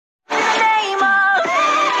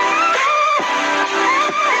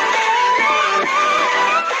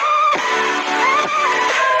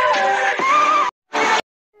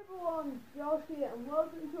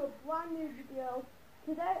brand new video.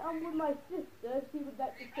 Today I'm with my sister, she would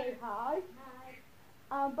like to say hi.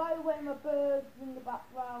 Hi. By the way, my bird's in the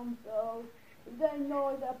background, so if there's any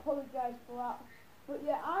noise, I apologise for that. But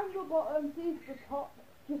yeah, I'm the bottom, she's the top,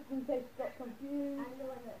 just in case you got confused. I'm the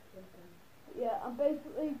one that's different. Yeah, and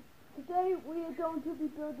basically, today we are going to be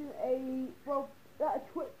building a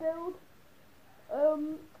twit build.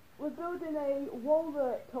 We're building a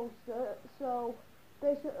roller coaster, so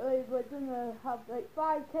basically we're gonna have like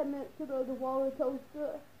 5-10 minutes to build a roller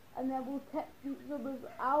coaster, and then we'll text each other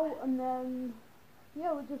out, and then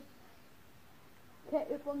yeah, we'll just take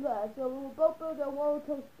it from there. So we'll both build a roller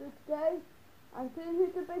coaster today, and see who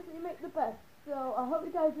can basically make the best. So I hope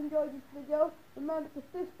you guys enjoyed this video. Remember to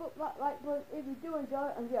fist bump that like button if you do enjoy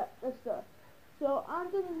it, and yeah, let's go. So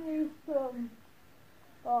I'm gonna need some.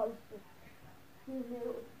 Oh, this is too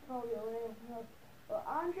new tutorial here. But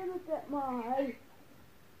I'm gonna get my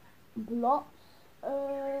blocks.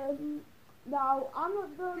 Now I'm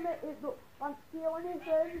not gonna make it look fancy or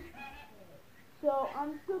anything. So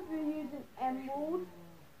I'm just gonna be using emerald.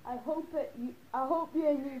 I hope you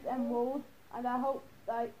use emerald, and I hope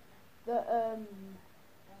like the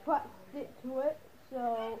tracks stick to it.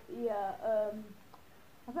 So yeah,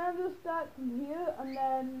 I think I'm gonna start from here, and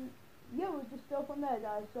then yeah, we'll just go from there,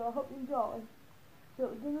 guys. So I hope you enjoy. So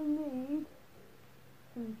we're gonna need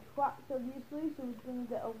some tracks, obviously. So we're gonna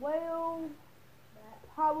get a whale,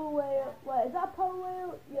 power whale. Wait, is that power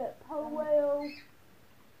whale? Yeah, power whale.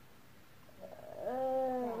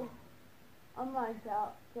 I'm lined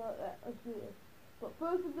out. So let's do this. But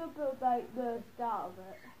first we're gonna build like the start of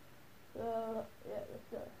it. So yeah, let's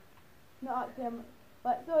go. No, actually,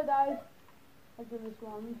 right. So guys, I'll do this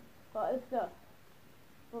one. But let's go.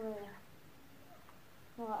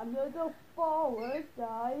 Right, I'm gonna go forward,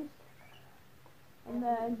 guys, and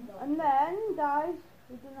then guys,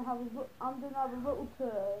 I'm gonna have a little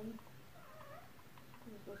turn.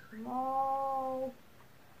 Just a small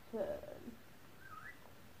turn.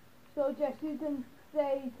 So Jess, you can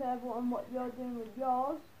say to everyone what you're doing with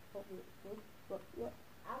yours. Probably it's good, but yeah.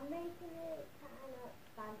 I'm making it kind of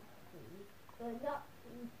fancy, but not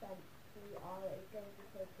too fancy, or it's going to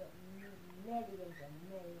take up millions and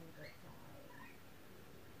millions of time.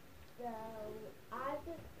 So I've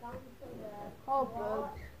just gone for the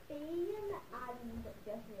theme and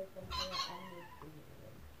just made something that I'm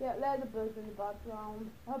using. Yeah, they're the birds in the background.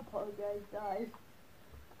 I apologise, guys.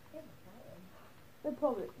 They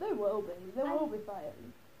will be. They will be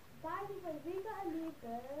fighting. By the way, we got a new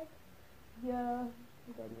bird. Yeah,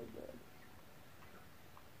 we got a new bird.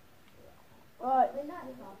 Alright. We're not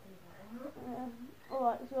talking about it,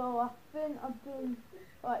 Alright, so I think I'm doing.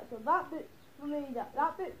 Alright, so that bit's for me.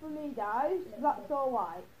 That bit for me, guys. That's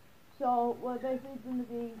alright. So we're basically going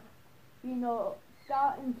to be, you know,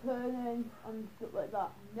 starting, turning, and stuff like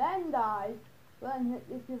that. Then, guys,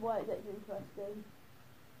 this is where it gets interesting.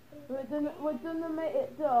 We're gonna make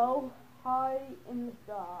it go high in the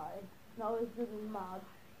sky. No, it's gonna be mad.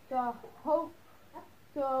 So I hope.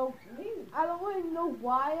 So I don't really know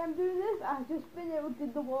why I'm doing this. I've just been able to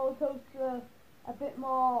give the roller coaster a bit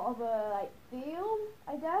more of a like feel,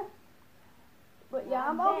 I guess. But yeah,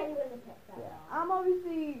 I'm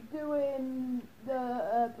obviously doing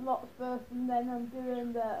the blocks first, and then I'm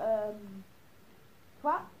doing the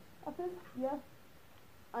tracks, I think. Yeah.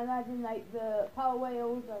 And adding like the power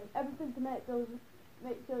wheels and everything to make sure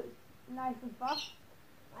it's nice and fast.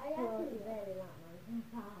 I actually really like mine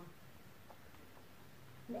fast.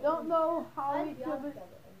 We don't know how each other's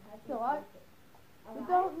we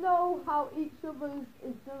don't know how each other's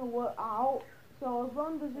is gonna work out. So as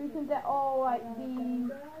long as we can get all the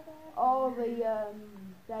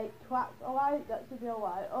like tracks alright, that should be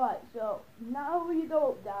alright. Alright, so now we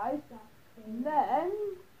go up, guys. And then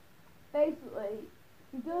basically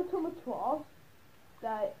you're gonna come across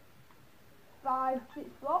like 5-6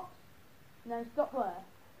 blocks, and then stop there.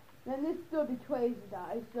 Then this is gonna be crazy,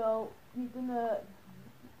 guys. So you're gonna,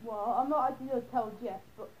 well, I'm not actually gonna tell Jeff,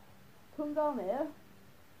 but come down here.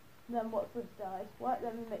 And then watch this, guys. Right,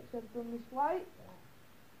 let me make sure I've done this right.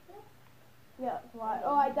 Yeah, that's right.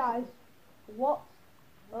 Alright, guys. Watch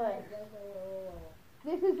this.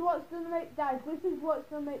 This is what's gonna make, guys. This is what's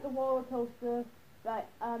gonna make the roller coaster like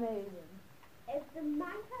amazing. If the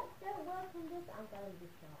minecart don't work on this, I'm going to be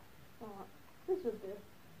shocked. Alright, this will do.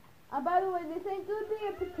 And by the way, this ain't going to be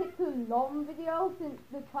a particularly long video, since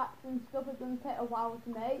the tracks and stuff are going to take a while to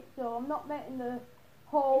make. So I'm not making the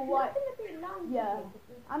whole it's not going to be long. Yeah,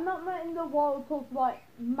 I'm not making the wall talk like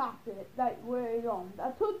massive, like really long.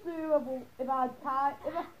 I could do if I had time.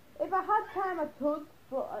 If I had time, I could,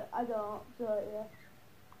 but I don't. So yeah.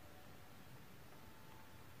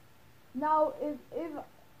 Now,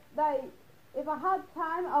 like, if I had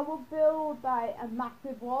time, I would build like a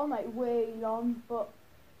massive one, like way long. But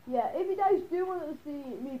yeah, if you guys do want to see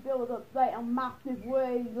me build up like a massive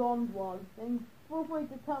way long one, then feel free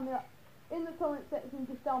to tell me that in the comment section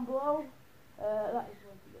just down below. That is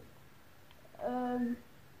what it is.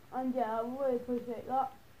 And yeah, I really appreciate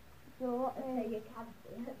that. So let me. You can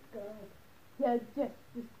see, that's good. Yeah, just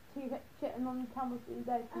keep it chitting on the camera so you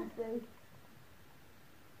guys can see.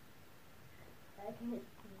 Okay.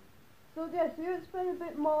 So Jess, you explain a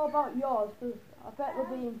bit more about yours, because I bet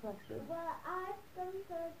they'll be interested. Well, I've done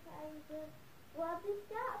kind of. Well, the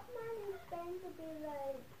start of mine is going to be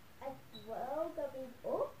like a swirl going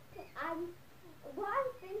up, and what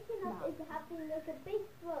I'm thinking of is having like a big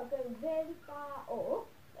swirl going really far up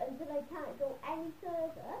until I can't go any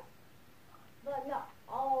further, but not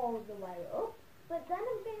all the way up. But then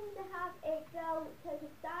I'm going to have it go to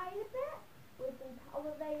the side a bit with some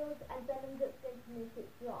power rails, and then I'm just going to make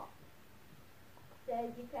it drop. So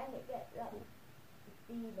you kind of get that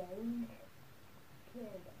feeling.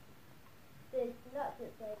 So it's not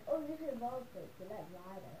just like, oh, this is roller coaster, let's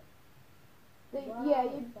ride it. Yeah,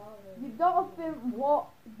 you gotta think what,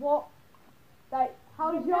 like,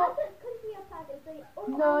 how's your... That's what comes to your head, it's like, oh,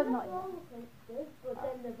 No, I love not yet. roller coasters, but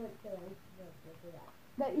then there's like the that.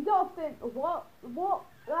 Like, you gotta think what,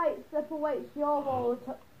 like, separates your roller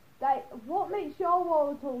like, what makes your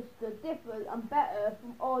roller coaster different and better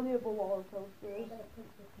from all the other roller coasters?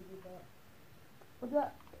 What did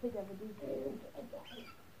that pig ever do to you?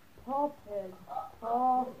 Poor pig.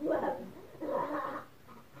 Poor pig.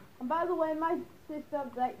 And by the way, my sister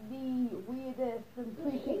has like the weirdest and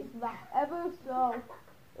creepiest laugh ever, so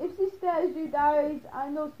if she scares you guys, I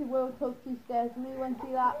know she will because she scares me when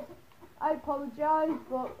she laughs. I apologise,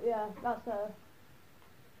 but yeah, that's her.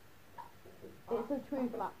 It's a true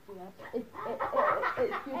fact, yes. It's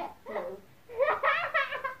just true.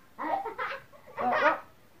 What?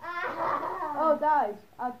 Oh, guys,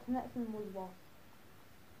 our connection was lost.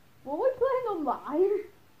 Were we playing online?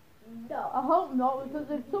 No. I hope not, because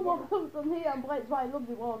if someone comes on here and plays my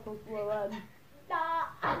lovely roller coaster,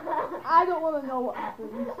 I don't want to know what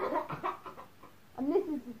happens. And this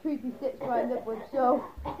is the creepy six I live with, so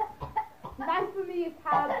life for me is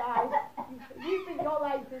hard, guys. You think your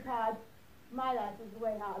life is hard? My life is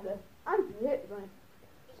way harder. I'm hit, right?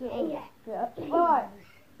 So, yeah. Alright,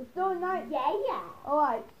 it's still night. Yeah.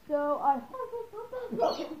 Alright, so I'm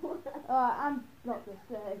not gonna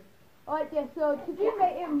say. Alright, yeah, so could you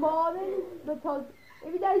make it morning? Because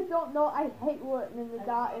if you guys don't know, I hate working in the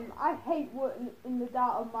dark. I hate working in the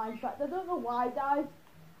dark on Minecraft. I don't know why, guys.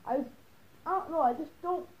 I don't know, I just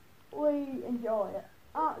don't really enjoy it.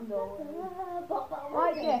 I don't know.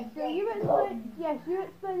 Right, yeah, so you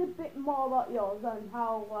explain a bit more about yours and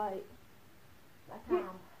how, like,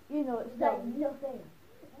 you know, it's like nothing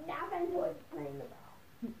to explain about.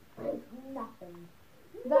 There's nothing.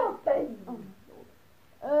 Nothing.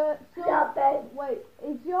 So, wait,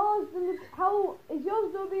 is yours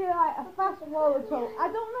gonna be like a fast roller coaster? I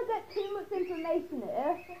don't want to get too much information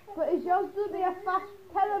here, but is yours gonna be a fast?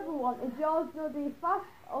 Tell everyone, is yours gonna be fast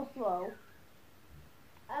or slow?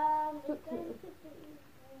 It's going to be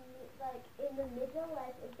like in the middle,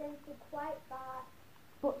 like it's going to be quite fast,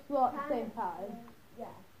 but slow at the same time.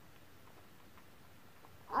 Yeah.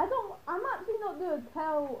 I'm actually not gonna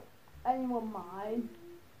tell anyone mine.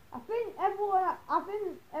 I think everyone,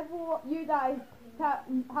 you guys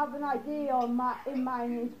have an idea on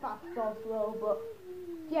mine is fast or slow, but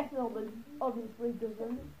Jeff obviously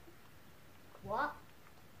doesn't. What?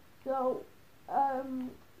 So,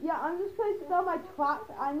 yeah, I'm just going to start my track.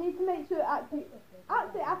 I need to make sure it actually, I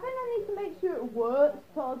think I need to make sure it works,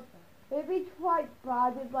 because it'd be quite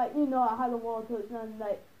bad if, like, you know, I had a roller coaster and,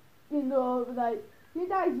 like, you know, like, you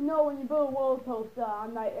guys know when you build a roller coaster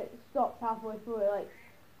and, like, it stops halfway through, like,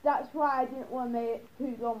 that's why I didn't want to make it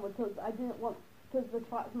too long, because because the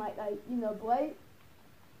tracks might, like, you know, break.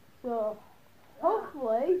 So,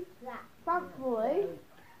 hopefully, thankfully,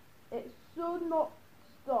 it should not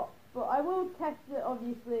stop. But I will test it,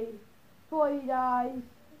 obviously, for you guys,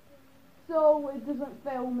 so it doesn't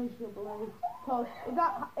fail miserably. Because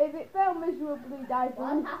if it fails miserably, guys,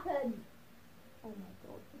 then... What happened? Oh my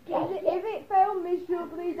god. If it fails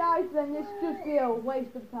miserably, guys, then it's just be a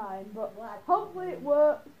waste of time. But hopefully it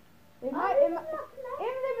works. Even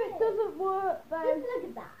if it doesn't work, then... Just look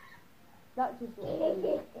at that. That just looks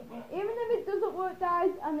weird. Even if it doesn't work,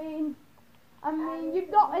 guys, I mean,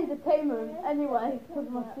 you've got entertainment anyway, because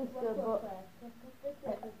of my sister, but...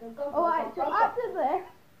 Alright, so after this,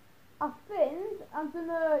 I think I'm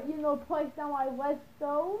gonna, you know, place down my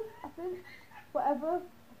redstone, I think, whatever,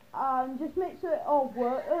 and just make sure it all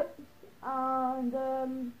works,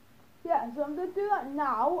 and, Yeah, so I'm going to do that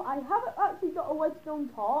now. I haven't actually got a redstone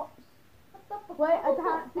torch. Wait, I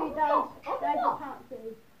can't see, guys. Guys, I can't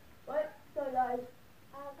see. Wait, sorry, guys.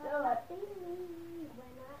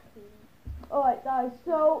 Alright, guys,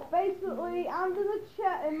 so basically, I'm going to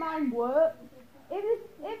check if mine works. If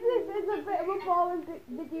this is a bit of a boring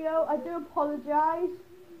video, I do apologise.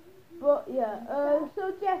 But yeah,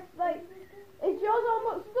 so Jess, like, is yours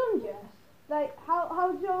almost done, Jess? Like,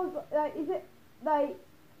 how's yours, like, is it, like,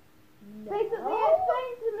 No. basically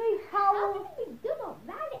explain to me how... How can you be done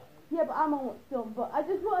already? Yeah, but I'm almost done, but I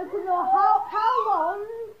just wanted to know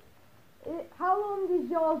how long does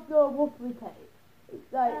yours go roughly take?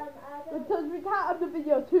 Like, because we can't have the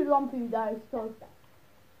video too long for you guys, because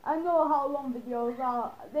I know how long videos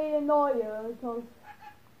are, they annoy you, because,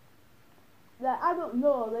 like, I don't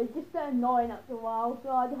know, they just get annoying after a while, so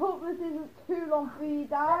I hope this isn't too long for you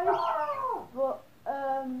guys, but,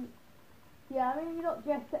 yeah, I mean, you're not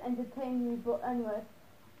just to entertain you, but anyway,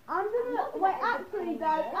 I'm gonna, wait, actually,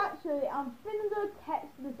 guys, I'm gonna text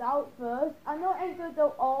this out first. I know it ain't gonna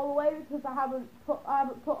go all the way because I haven't put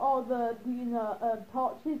all the,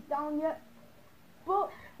 torches down yet.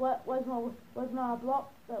 But where's my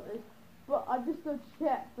block? There it is. But I just gonna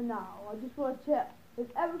check for now. I just wanna check if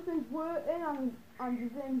everything's working and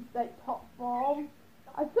is in like top form.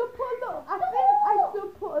 I still put a little. I think I still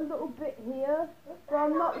put a little bit here, but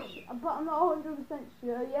I'm not 100%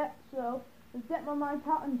 sure yet. So. Let's get my mind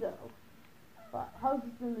out and dough. But how's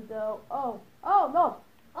this in the dough? Oh no!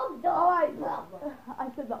 Oh no! Alright,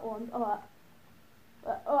 I said that once.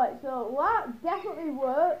 Alright, so that definitely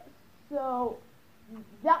works. So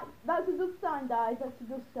that's a good sign, guys. That's a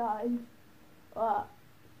good sign.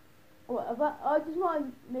 Whatever. I just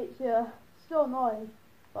want to make sure. It's so annoying.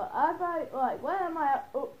 But where am I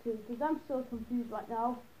up to? Because I'm so confused right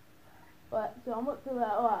now. So I'm up to there.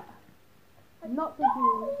 Alright. I'm not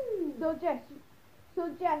confused. So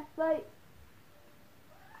Jess, like,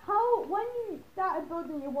 when you started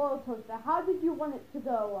building your water toaster, how did you want it to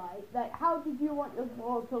go, like how did you want your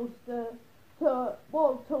water toaster to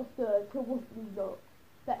roughly look?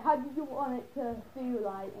 Like, how did you want it to feel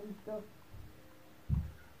like and stuff?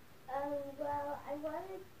 Well, I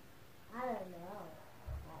don't know.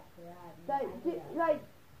 Like,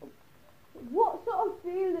 what sort of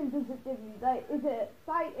feeling does it give you? Like, is it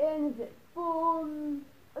exciting? Is it fun?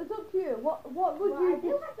 It's up to you. What would you? I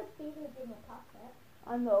do have the feeling in my pocket.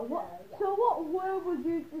 I know. So what word would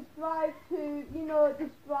you describe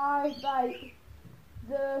like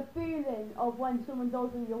the feeling of when someone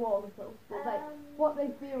does in your water toaster? Like what they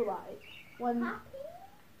feel like when. Happy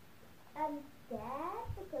and scared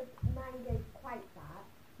because mine goes quite fast,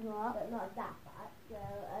 Right. but not that fast. So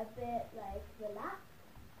a bit like relaxed.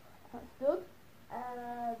 That's good.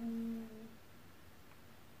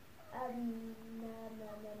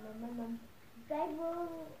 They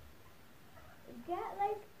will get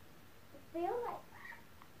feel like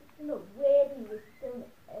look weird in your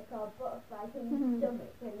stomach. It's called butterflies in your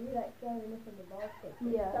stomach when you going up in the basket.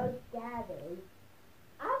 Yeah. It's so scary.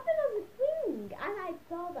 I've been on the swing and I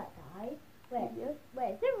saw that guy. Wait,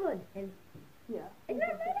 is it running? Yeah. Is it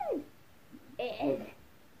running? It is.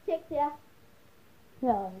 Check there.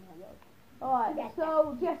 Yeah. Alright, Yes.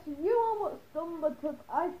 so Jess, you almost done because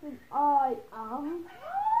I think I am.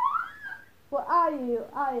 What are you?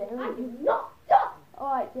 I'm not done.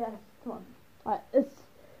 Alright, Jess, come on. Alright,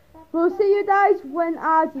 we'll see you guys when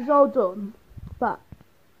ours is all done. But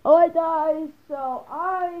alright guys, so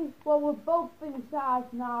we're both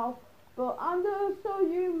inside now, but I'm gonna show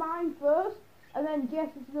you mine first, and then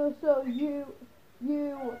Jess is gonna show you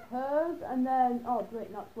hers, and then great,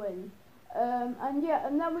 not twins. And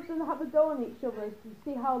then we're gonna have a go on each other to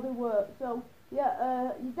see how they work. So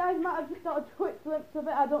yeah, you guys might have just got a quick glimpse of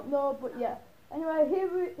it, I don't know, but yeah. Anyway,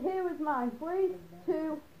 here is mine. 3,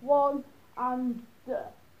 2, 1, and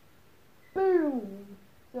boom.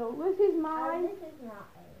 So this is mine. This is not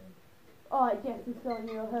Alright, Jess is showing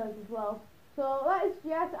you hers as well. So that is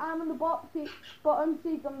Jess. I'm on the bottom. She's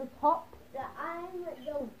on the top. I'm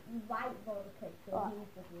the white volcano. Right.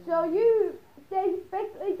 So you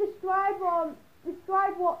basically describe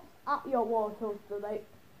what's at your water toaster, like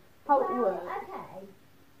how it works. Okay.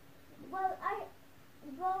 Well, I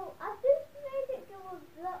just made it go a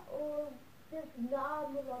little just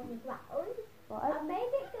normal on the ground. Right. I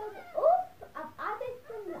made it go up. I've added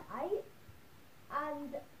some light, and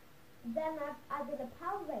then I've added a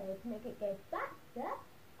power rail to make it go faster.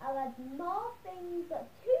 I'll add more things, 2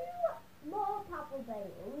 more power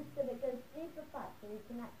rails, so it goes super fast, so you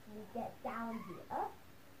can actually get down here.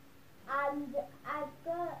 And I've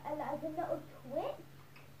got a little twist,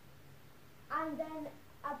 and then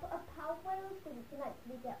I put a power wheel so you can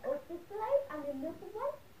actually get up the slope, and another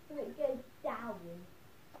one so it goes down.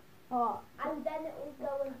 Oh. And then it will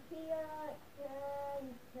go on here,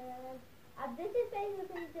 turn. And this is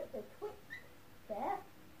basically just a quick bit.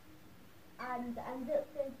 And I'm just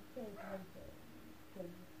going to change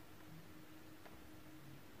something.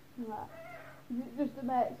 Right. Just to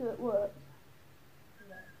make sure it works.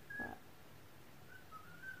 Yeah. Right.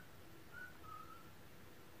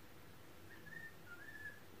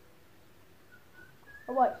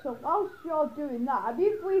 Alright, so whilst you're doing that, have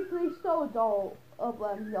you briefly sewed all of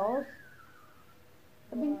them yours?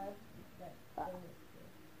 I mean,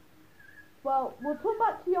 well, we'll come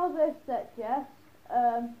back to yours in a sec, Jess.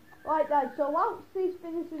 Right guys, so whilst she's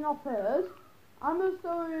finishing off hers, I'm going to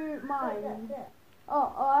sew mine.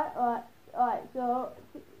 Oh, alright, so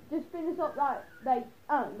just finish up that, like,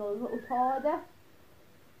 I don't know, little toy desk.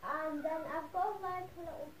 And then I've got like a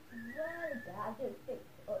little swirly bit, I just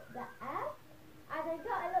fixed up the air. And I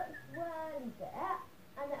got a little swirly bit,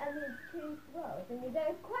 and I need 2 swirls, and you go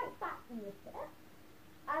quite fast in this bit.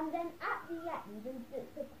 And then at the end, there's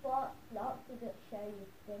just a quartz slot to just show you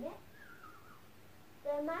spin it. So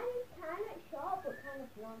mine is kind of short, but kind of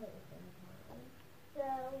long at the same time. So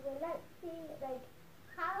let's see, like,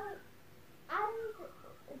 how, and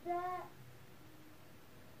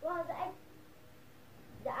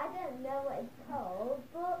I don't know what it's called,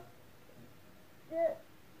 but the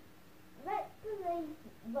respiration,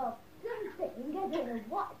 well, something, I don't know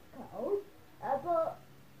what it's called, but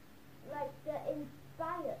like the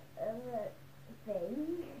inspire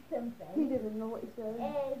thing, something. He didn't know what he said. Is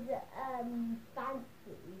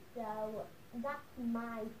fancy, so that's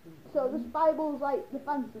my theme. So the Bible's like the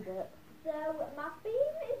fancy bit. So my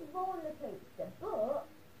theme is roller coaster, but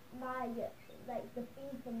my the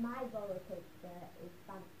theme for my roller coaster is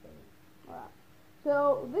fancy. Alright.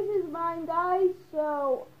 So this is mine, guys.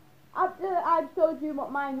 So after I've showed you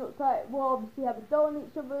what mine looks like, we'll obviously have a dough on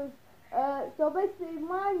each other's. So basically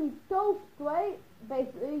mine is so straight,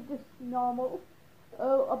 basically just normal,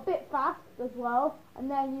 a bit fast as well, and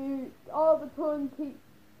then you all of a sudden keep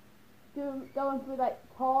going through like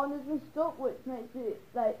corners and stuff, which makes it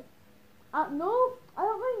like, I don't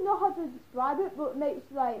really know how to describe it, but it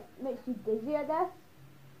makes you dizzy, I guess.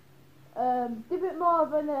 Give it more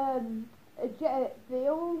of a jet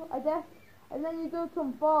feel, I guess, and then you do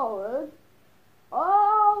some forward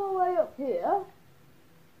all the way up here.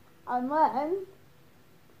 And then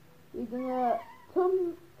you're gonna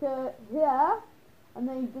come to here, and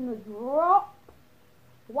then you're gonna drop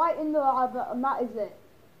right in the lava, and that is it.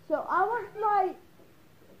 So I was like,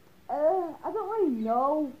 I don't really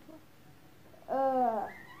know. I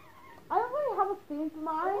don't really have a theme for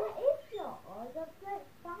mine. What is yours? I've like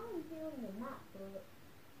found you on the map, but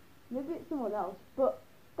maybe it's someone else. But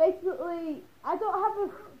basically, I don't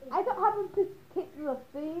have a particular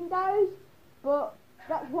theme, guys. But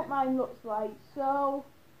that's what mine looks like. So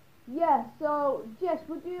yeah. So Jess,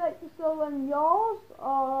 would you like to sew on yours,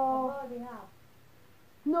 or I already have.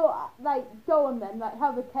 no? Like sew on them, like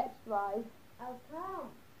have a text rise. I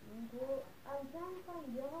can't. I'm trying to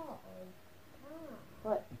find yours.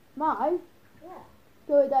 Right, mine. Yeah.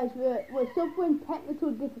 So guys, we're suffering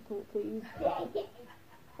technical difficulties.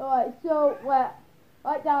 Alright, so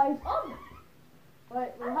right guys.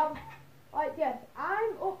 Right, we have. Right, yes,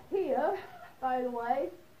 I'm up here, by the way.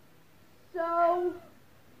 So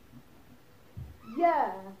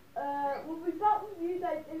yeah, we'll be back with you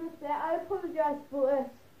guys in a sec. I apologise for this.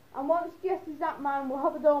 And once Jess is at mine, we'll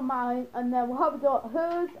have a door mine, and then we'll have a door at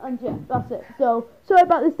hers, and Jess, that's it. So, sorry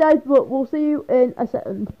about this guys, but we'll see you in a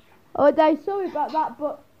second. Alright guys, sorry about that,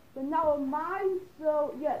 but we're now on mine,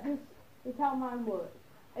 so yeah, this is how mine works.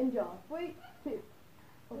 Enjoy. 3, 2.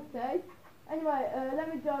 Okay. Anyway,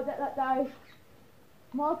 let me go get that guys.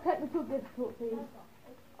 More technical difficulties.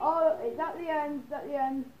 Oh, it's at the end, it's at the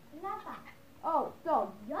end. Never. Oh,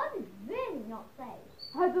 stop. Yours is really not safe.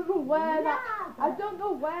 I don't know where I don't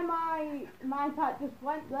know where my cat just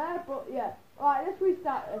went there, but yeah. Alright, let's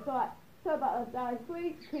restart this. Alright, so about this guys.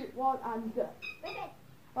 3, 2, 1, and go. Okay.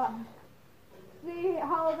 Right. See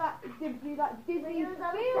how that gives you that dizzy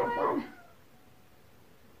feeling?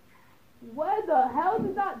 Where the hell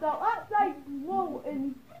did that go? That's like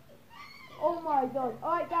floating. Oh my god.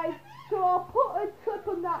 Alright guys, so I'll put a clip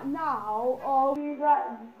on that now of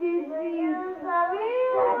that dizzy feeling.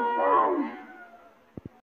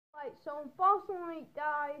 Right, so unfortunately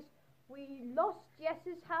guys, we lost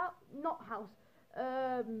Jess's house,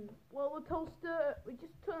 well, the toaster, we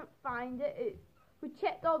just couldn't find it. We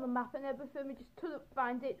checked all the map and everything, we just couldn't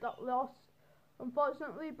find it, got lost,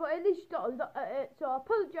 unfortunately, but at least got a look at it, so I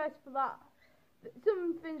apologise for that.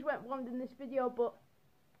 Some things went wrong in this video, but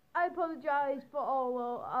I apologise for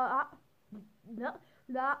all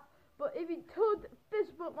that. But if you could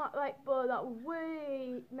Facebook that like button, that would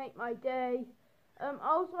really make my day.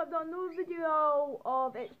 Also, I've got another video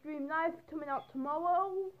of Extreme Life coming out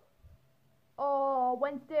tomorrow, or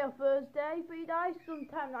Wednesday or Thursday for you guys,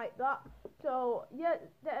 sometime like that. So yeah,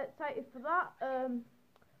 get excited for that.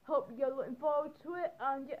 Hope you're looking forward to it.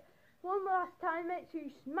 And yeah, one last time, make sure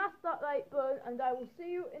you smash that like button, and I will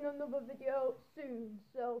see you in another video soon.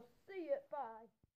 So see you, bye.